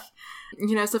stuff. You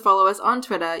can also follow us on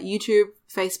Twitter, YouTube,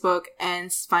 Facebook,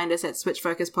 and find us at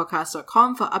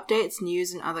switchfocuspodcast.com for updates,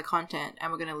 news, and other content.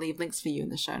 And we're going to leave links for you in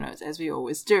the show notes, as we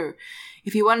always do.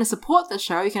 If you want to support the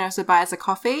show, you can also buy us a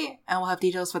coffee, and we'll have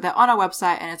details for that on our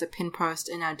website and as a pin post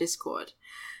in our Discord.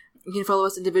 You can follow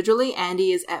us individually.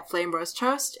 Andy is at Flame Roast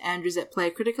Toast, Andrew's at Play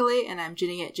Critically, and I'm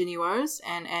Ginny at Ginny Woes,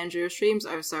 and Andrew streams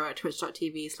also at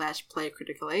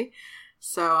twitch.tv/playcritically.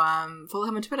 So follow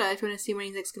him on Twitter if you want to see when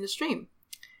he's next going to stream.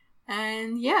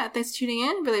 And yeah, thanks for tuning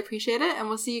in. Really appreciate it. And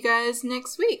we'll see you guys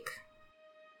next week.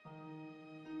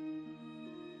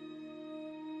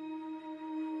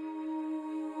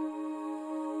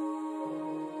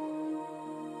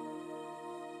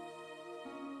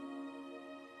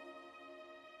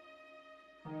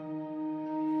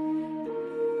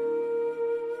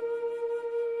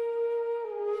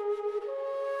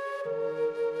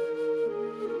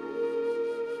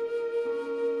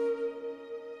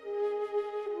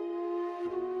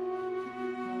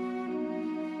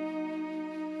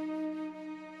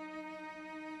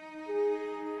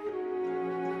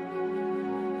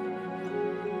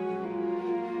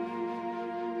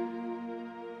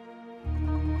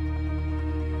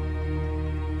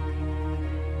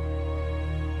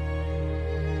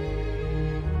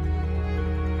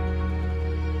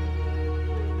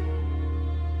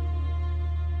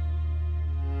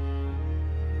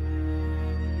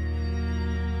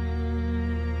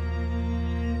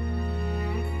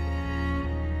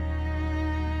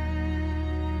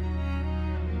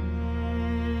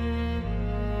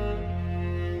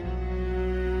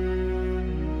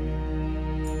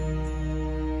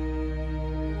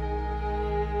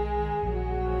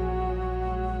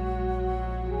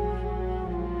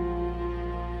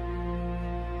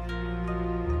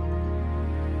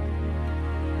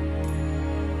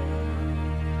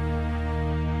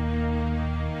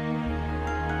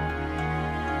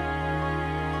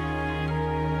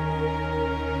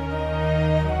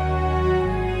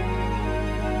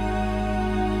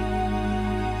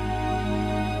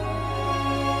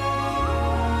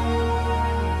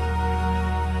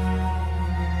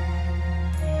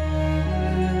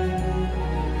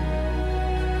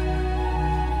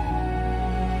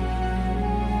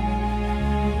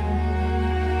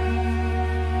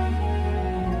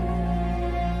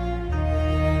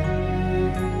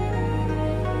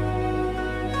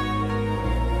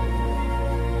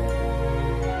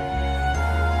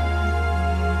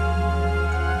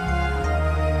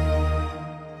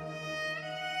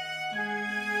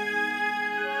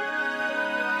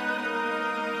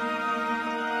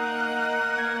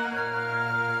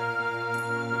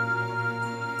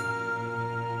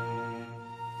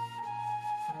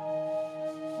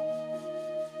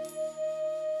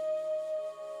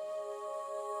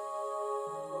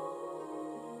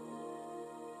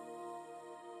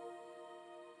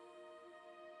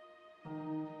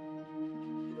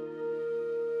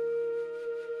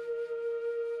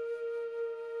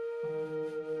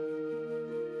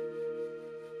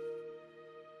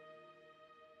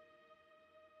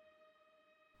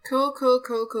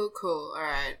 Cool. All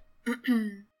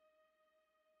right.